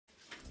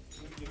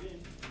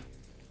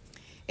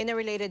In a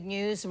related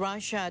news,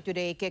 Russia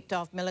today kicked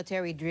off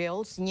military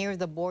drills near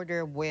the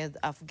border with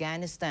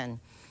Afghanistan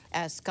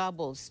as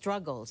Kabul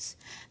struggles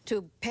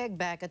to peg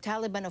back a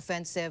Taliban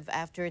offensive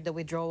after the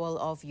withdrawal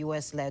of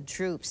U.S.-led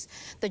troops.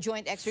 The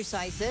joint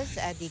exercises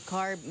at the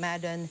Karb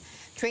Madan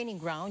training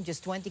ground,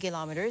 just 20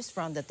 kilometers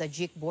from the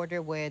Tajik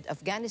border with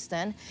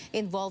Afghanistan,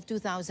 involved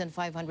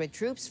 2,500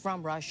 troops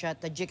from Russia,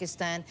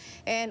 Tajikistan,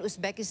 and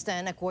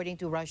Uzbekistan, according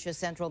to Russia's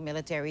Central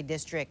Military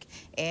District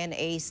in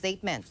a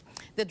statement.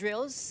 The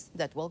drills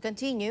that will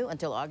continue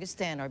until August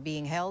 10 are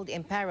being held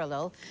in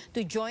parallel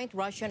to joint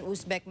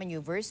Russian-Uzbek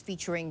maneuvers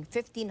featuring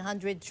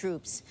 1,500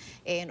 troops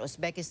in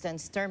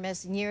Uzbekistan's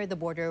Termes near the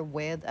border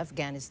with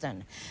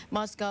Afghanistan.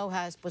 Moscow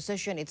has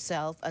positioned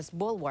itself as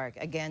bulwark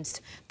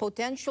against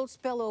potential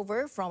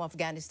spillover from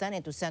Afghanistan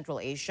into Central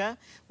Asia,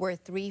 where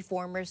three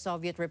former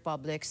Soviet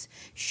republics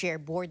share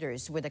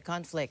borders with the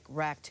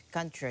conflict-racked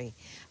country.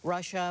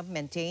 Russia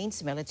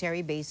maintains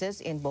military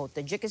bases in both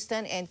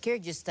Tajikistan and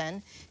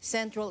Kyrgyzstan,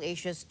 Central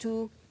Asia's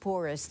two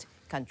poorest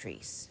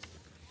countries.